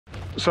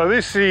So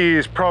this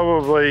is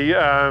probably,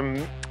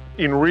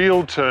 in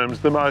real terms,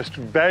 the most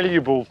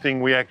valuable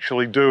thing we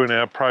actually do in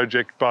our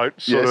project boat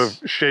sort of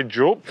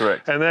schedule.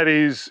 Correct. And that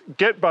is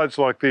get boats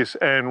like this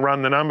and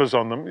run the numbers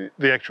on them,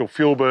 the actual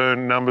fuel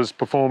burn numbers,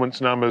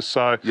 performance numbers.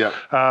 So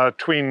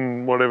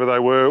twin, whatever they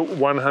were,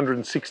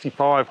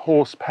 165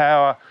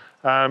 horsepower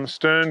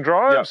stern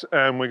drives.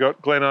 And we got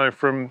Gleno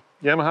from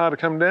Yamaha to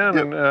come down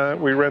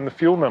and we ran the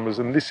fuel numbers,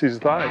 and this is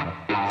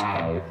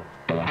they.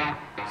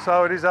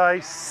 So it is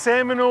a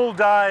seminal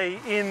day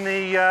in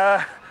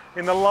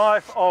the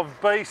life of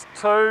Beast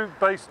 2,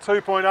 Beast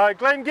 2.0.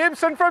 Glenn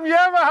Gibson from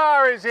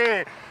Yamaha is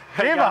here.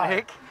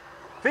 Gibbo,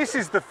 this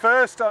is the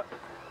first.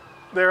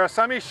 There are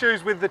some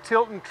issues with the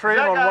tilt and trim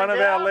on one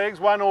of our legs,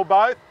 one or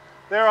both.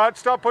 They're all right,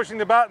 stop pushing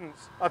the buttons.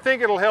 I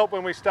think it'll help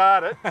when we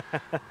start it.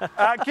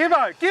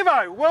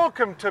 Gibbo,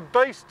 welcome to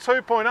Beast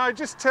 2.0.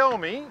 Just tell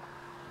me,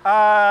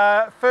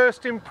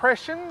 first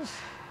impressions?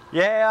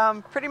 Yeah,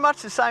 pretty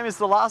much the same as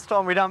the last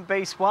time we done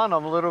Beast 1.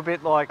 I'm a little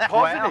bit like,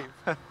 positive.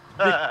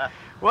 Wow.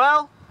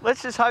 Well,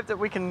 let's just hope that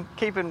we can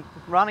keep it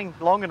running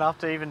long enough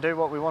to even do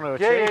what we want to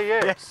achieve.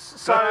 Yeah.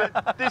 So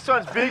this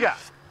one's bigger.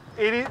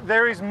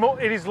 There is more.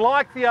 It is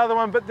like the other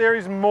one, but there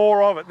is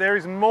more of it. There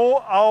is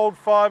more old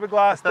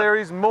fiberglass. There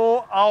is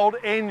more old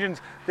engines.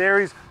 There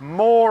is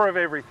more of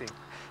everything.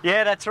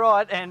 Yeah, that's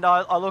right. And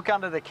I look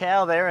under the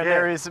cow there, and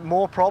there is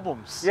more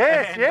problems.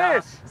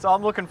 Yes. So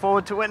I'm looking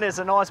forward to it. There's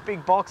a nice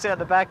big box out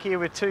the back here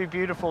with two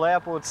beautiful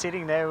outboards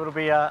sitting there. It'll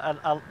be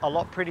a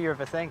lot prettier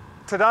of a thing.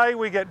 Today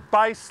we get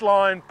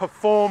baseline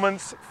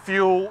performance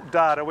fuel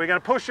data. We're going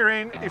to push her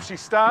in. If she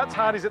starts,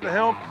 Hardy's at the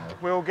helm,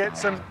 we'll get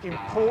some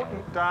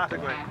important data,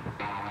 Glenn.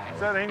 Is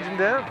that engine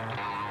down?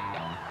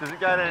 Does it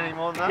go down any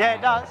more than that? Yeah,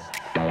 it does.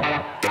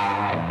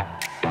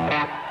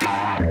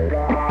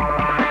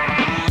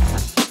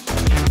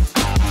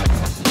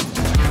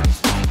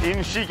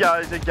 In she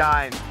goes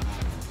again.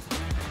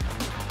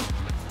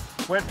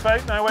 Wet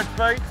feet, no wet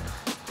feet.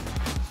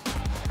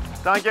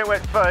 Don't get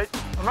wet feet. I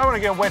don't want to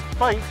get wet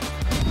feet.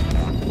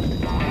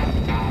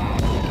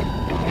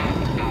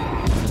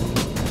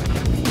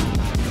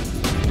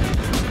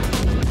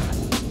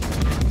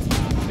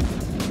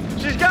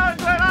 She's going,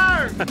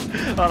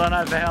 Gleno! I don't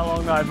know for how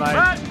long though, mate.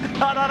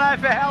 I don't know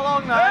for how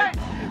long though.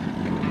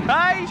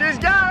 Hey! She's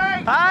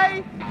going!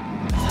 Hey!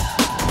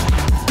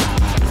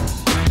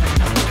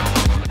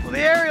 Well, the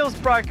aerial's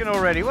broken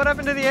already. What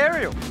happened to the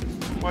aerial?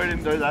 We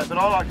didn't do that, but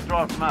I like to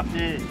drive from up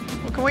here.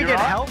 Well, can we get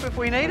help if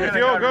we need it? If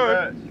you're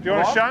good. Do you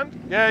want to shunt?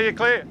 Yeah, you're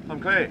clear.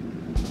 I'm clear.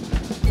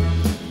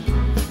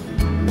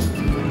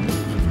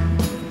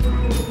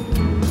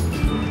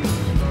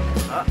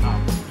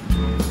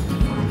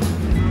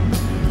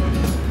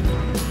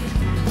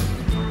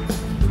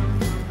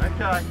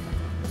 Okay.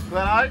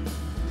 Gleno? It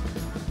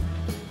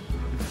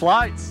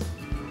floats.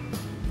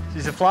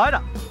 She's a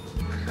floater.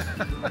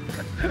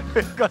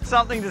 We've got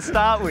something to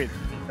start with.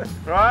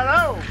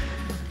 Righto.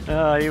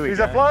 Oh, here we go. She's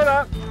a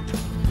floater.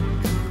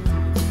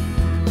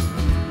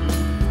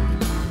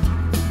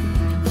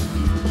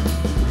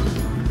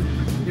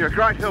 You're a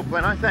great help,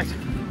 Gleno, thanks.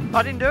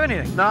 I didn't do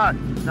anything. No.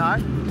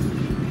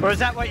 Or is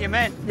that what you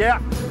meant? Yeah.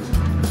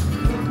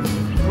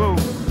 Whoa.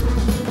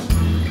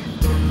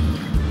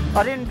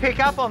 I didn't pick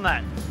up on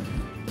that.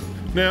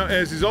 Now,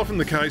 as is often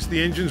the case, the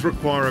engines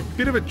require a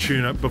bit of a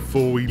tune-up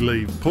before we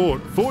leave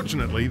port.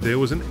 Fortunately, there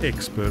was an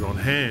expert on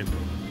hand.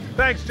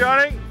 Thanks,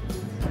 Johnny.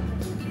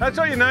 That's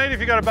what you need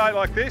if you've got a boat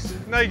like this.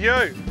 Need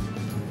you.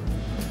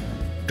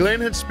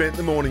 Glenn had spent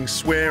the morning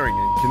swearing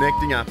and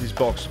connecting up his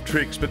box of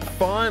tricks, but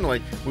finally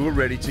we were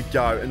ready to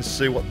go and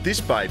see what this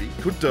baby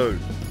could do.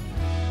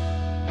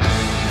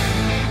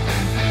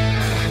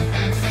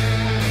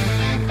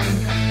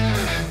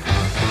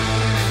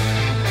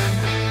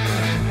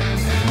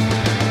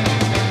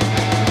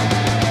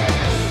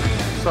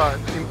 So,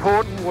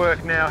 important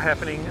work now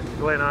happening,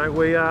 Gleno.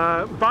 We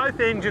are both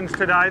engines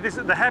today. This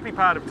is the happy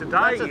part of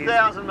today. That's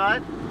 1,000,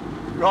 mate.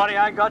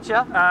 Rightio,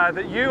 gotcha.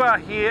 That you are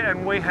here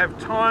and we have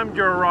timed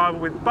your arrival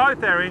with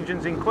both our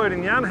engines,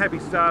 including the unhappy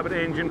starboard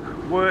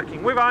engine,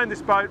 working. We've owned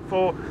this boat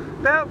for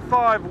about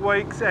 5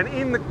 weeks, and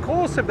in the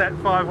course of that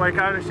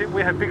 5-week ownership,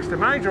 we have fixed a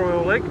major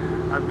oil leak,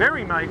 a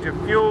very major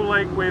fuel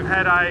leak. We've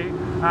had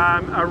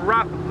a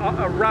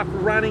rough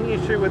running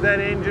issue with that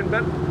engine,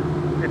 but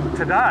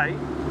today,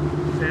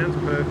 sounds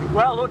perfect.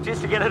 Well, look,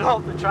 just to get it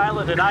off the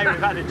trailer today, we've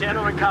had a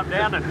gentleman come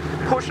down and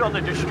push on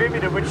the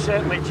distributor, which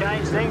certainly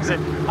changed things,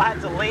 and I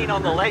had to lean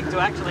on the leg to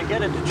actually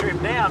get it to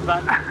trim down.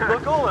 But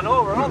look, all in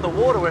all, we're on the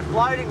water, we're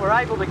floating, we're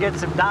able to get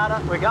some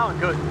data, we're going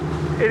good.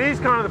 It is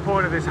kind of the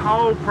point of this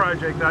whole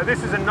project, though.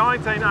 This is a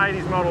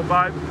 1980s model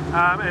boat,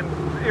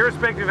 and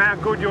irrespective of how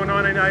good your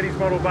 1980s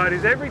model boat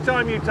is, every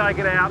time you take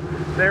it out,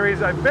 there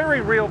is a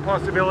very real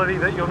possibility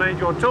that you'll need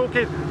your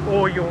toolkit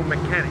or your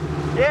mechanic.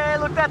 Yeah,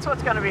 look, that's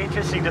what's going to be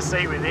interesting to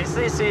see with this.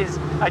 This is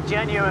a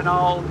genuine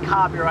old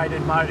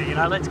carbureted motor, you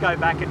know, let's go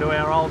back into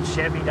our old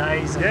Chevy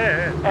days.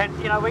 And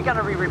you know, we're going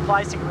to be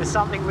replacing it with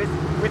something with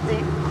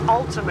the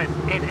ultimate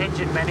in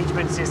engine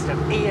management system,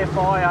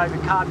 EFI over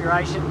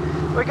carburation.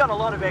 we've got a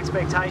lot of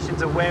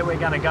expectations of where we're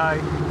going to go.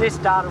 This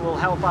data will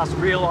help us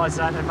realise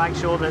that and make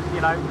sure that,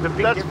 you know, the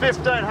big That's difference.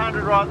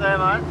 1500 right there,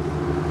 mate.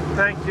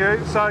 Thank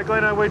you. So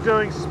Glenno, we're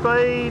doing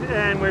speed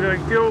and we're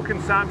doing fuel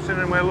consumption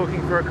and we're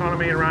looking for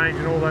economy and range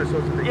and all those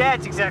sorts of things. Yeah,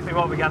 it's exactly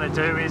what we're going to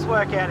do, is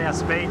work out our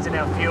speeds and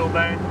our fuel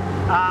burn.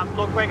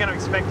 Look, we're going to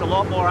expect a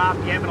lot more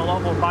RPM and a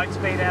lot more boat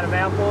speed out of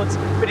outboards,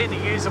 but in the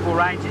usable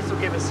range, this will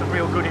give us some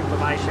real good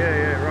information.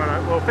 Yeah, right.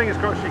 Well, fingers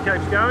crossed she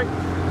keeps going.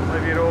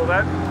 Leave you to all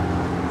that.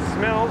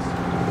 Smells.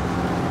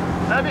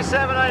 Maybe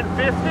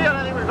 1750. I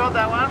don't think we've got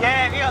that one.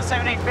 Yeah, have you got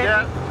 1750?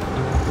 Yeah.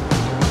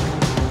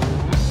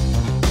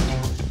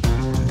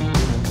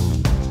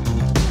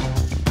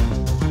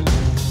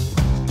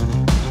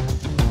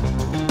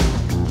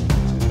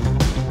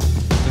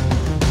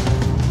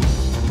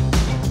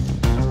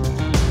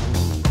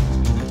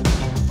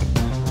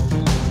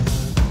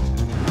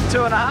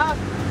 Two and a half.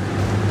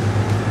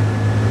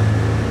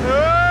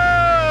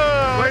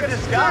 Oh, Look at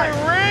this guy.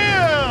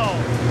 real.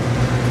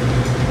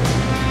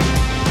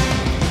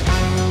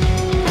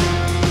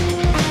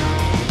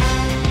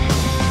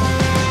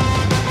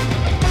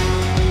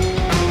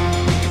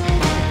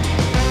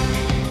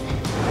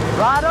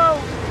 Righto,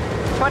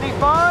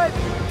 25.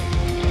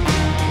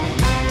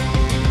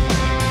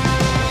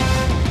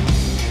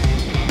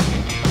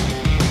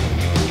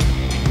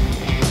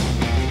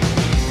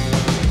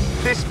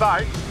 This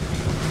boat,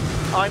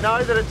 I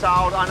know that it's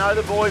old. I know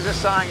the boys are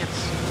saying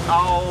it's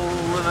old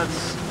and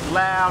it's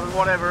loud and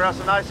whatever else,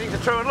 and those things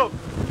are true. And look,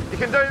 you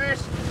can do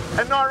this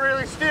and not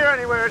really steer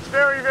anywhere. It's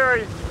very,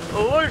 very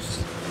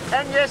loose.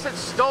 And yes, it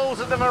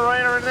stalls at the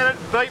marina and then it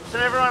beeps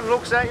and everyone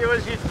looks at you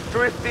as you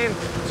drift in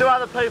to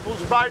other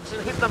people's boats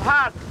and hit them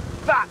hard.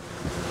 But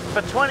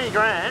for 20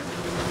 grand,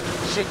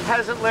 she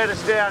hasn't let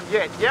us down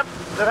yet. Yep,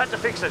 they've had to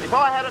fix it. If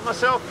I had it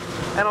myself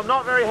and I'm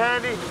not very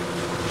handy,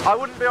 I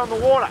wouldn't be on the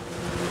water.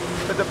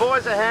 But the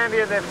boys are handy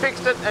and they've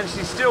fixed it and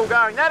she's still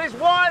going. That is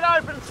wide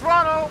open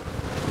throttle.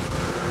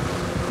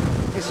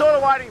 You're sort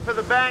of waiting for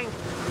the bang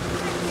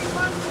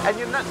and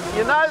you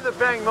know the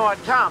bang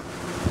might come.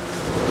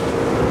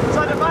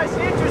 So the most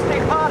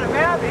interesting part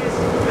about this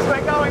is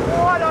we're going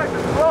wide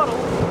open throttle,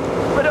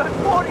 we're doing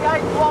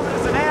 48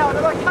 kilometres an hour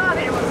and I can't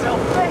hear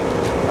myself think.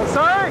 I'm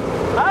sorry?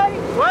 Hey?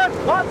 What?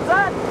 What's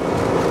that?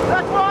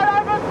 That's wide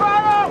open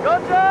throttle!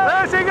 Good job!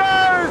 There she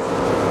goes!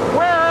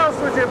 Where else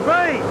would you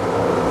be?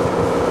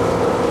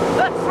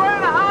 That's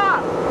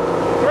 3.5!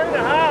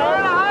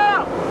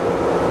 3.5?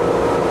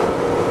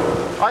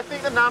 3.5! I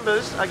think the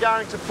numbers are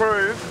going to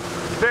prove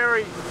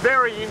very,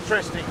 very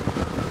interesting.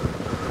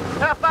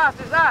 How fast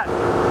is that?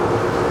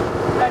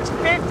 That's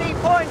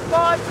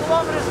 50.5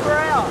 kilometres per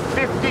hour.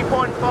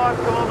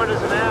 50.5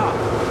 kilometres an hour.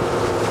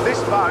 This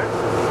boat,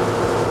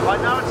 I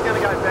know it's going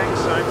to go bang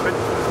soon, but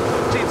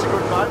gee, it's a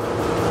good boat.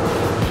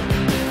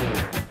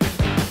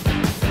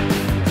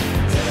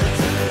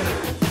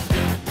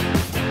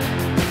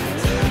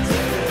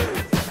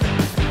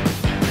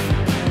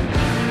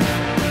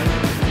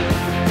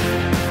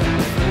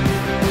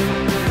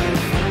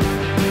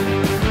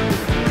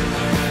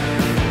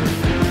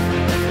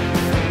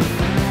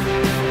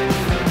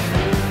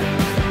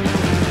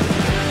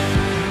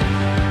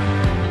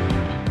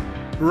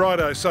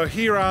 Righto, so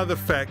here are the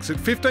facts. At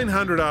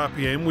 1500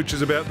 RPM, which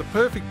is about the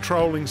perfect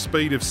trolling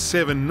speed of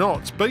 7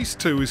 knots, Beast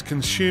 2 is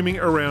consuming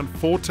around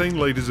 14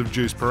 litres of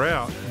juice per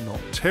hour. Not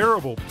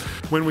terrible.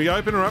 When we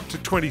open her up to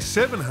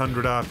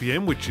 2700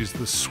 RPM, which is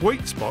the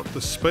sweet spot,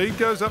 the speed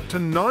goes up to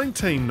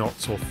 19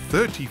 knots or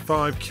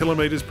 35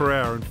 kilometres per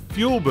hour and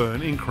fuel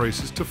burn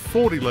increases to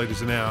 40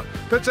 litres an hour.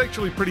 That's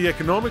actually pretty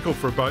economical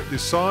for a boat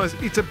this size.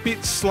 It's a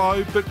bit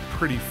slow but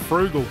pretty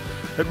frugal.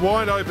 At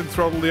wide open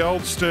throttle, the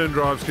old stern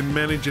drives can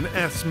manage an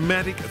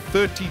asthmatic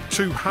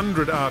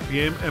 3200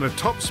 RPM and a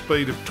top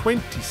speed of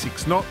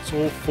 26 knots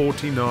or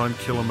 49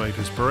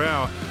 kilometres per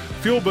hour.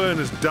 Fuel burn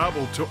has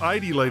doubled to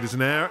 80 litres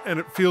an hour and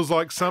it feels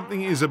like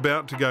something is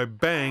about to go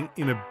bang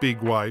in a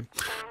big way.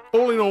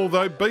 All in all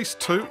though,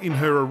 Beast 2 in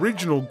her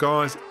original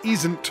guise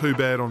isn't too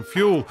bad on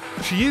fuel.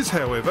 She is,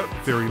 however,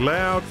 very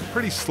loud,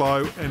 pretty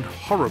slow and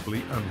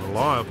horribly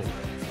unreliable.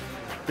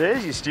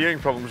 There's your steering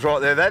problems right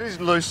there. That is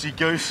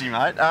loosey-goosey,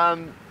 mate.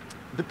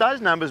 But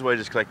those numbers we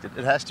just collected,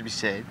 it has to be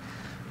said,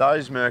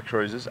 those Mer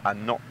Cruisers are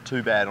not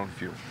too bad on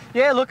fuel.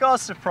 Yeah, look, I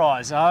was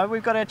surprised.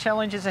 We've got our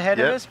challenges ahead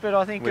of us, but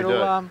I think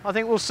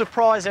we'll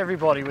surprise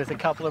everybody with a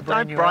couple of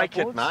brand new Don't break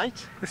it, outboards.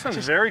 mate. This one's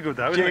very good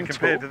though, isn't it, gentle.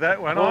 compared to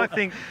that one? I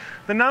think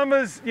the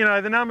numbers,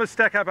 the numbers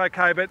stack up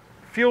okay, but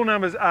fuel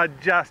numbers are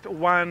just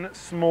one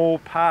small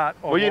part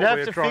of Well, you'd what have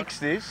we're to trying. fix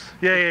this.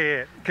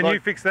 Yeah. Can you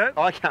fix that?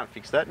 I can't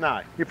fix that,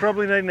 no. You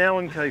probably need an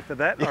Allen key for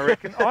that, I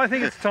reckon. I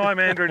think it's time,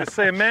 Andrew, to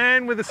see a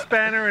man with a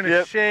spanner in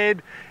a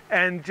shed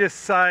and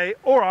just say,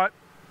 all right,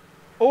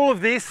 all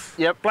of this,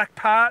 black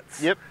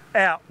parts,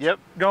 out,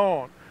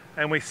 gone.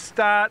 And we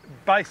start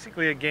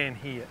basically again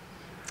here.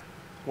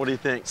 What do you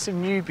think?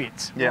 Some new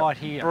bits right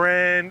here.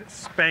 Brand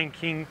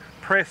spanking,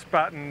 press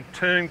button,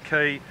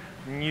 turnkey,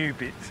 new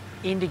bits.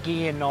 Into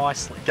gear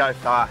nicely. Go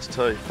fast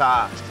too,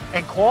 fast.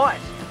 And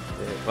quiet.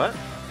 Yeah. What?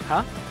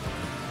 Huh?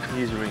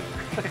 Here's a ring.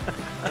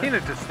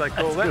 Tinnitus, they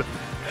call that.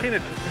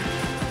 Tinnitus.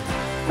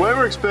 We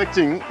were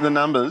expecting the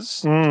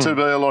numbers to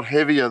be a lot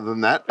heavier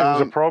than that. It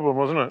was a problem,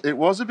 wasn't it? It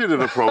was a bit of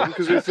a problem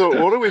because we thought,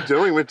 what are we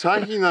doing? We're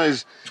taking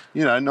those,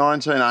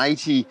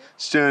 1980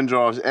 stern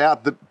drives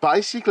out that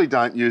basically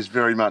don't use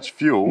very much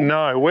fuel.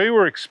 No, we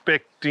were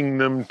expecting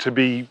them to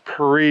be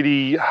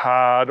pretty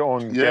hard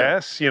on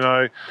gas,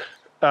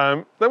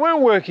 They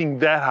weren't working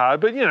that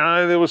hard, but,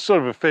 there was sort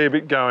of a fair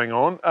bit going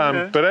on.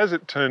 But as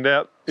it turned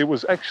out, it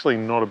was actually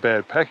not a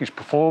bad package.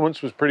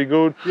 Performance was pretty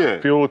good. Yeah.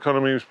 Fuel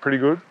economy was pretty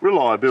good.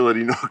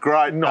 Reliability, not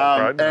great. Not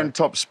great, no. And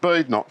top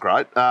speed, not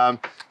great.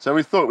 So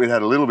we thought we'd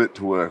had a little bit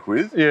to work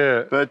with.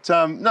 Yeah. But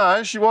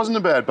no, she wasn't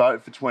a bad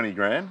boat for 20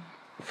 grand.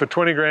 For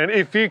 20 grand,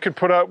 if you could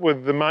put up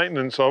with the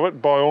maintenance of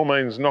it, by all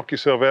means, knock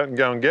yourself out and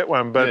go and get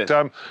one. But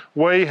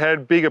we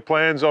had bigger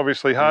plans,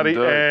 obviously, Hardy.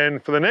 Indeed.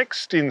 And for the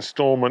next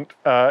instalment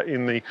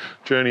in the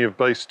journey of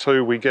Beast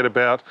 2, we get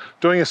about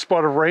doing a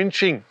spot of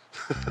wrenching.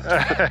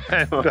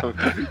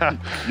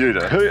 You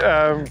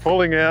do.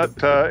 Pulling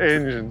out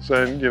engines,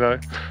 and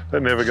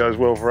that never goes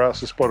well for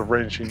us, a spot of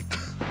wrenching.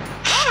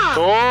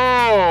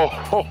 Oh,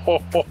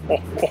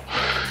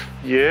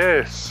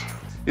 yes.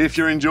 If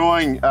you're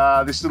enjoying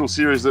this little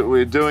series that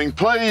we're doing,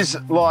 please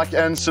like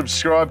and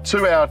subscribe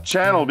to our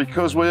channel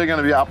because we are going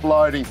to be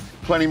uploading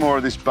plenty more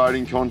of this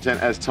boating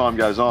content as time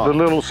goes on. The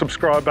little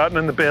subscribe button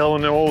and the bell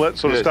and all that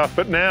sort of stuff.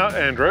 But now,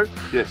 Andrew,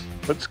 yes,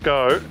 let's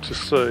go to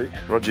see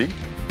Rogie.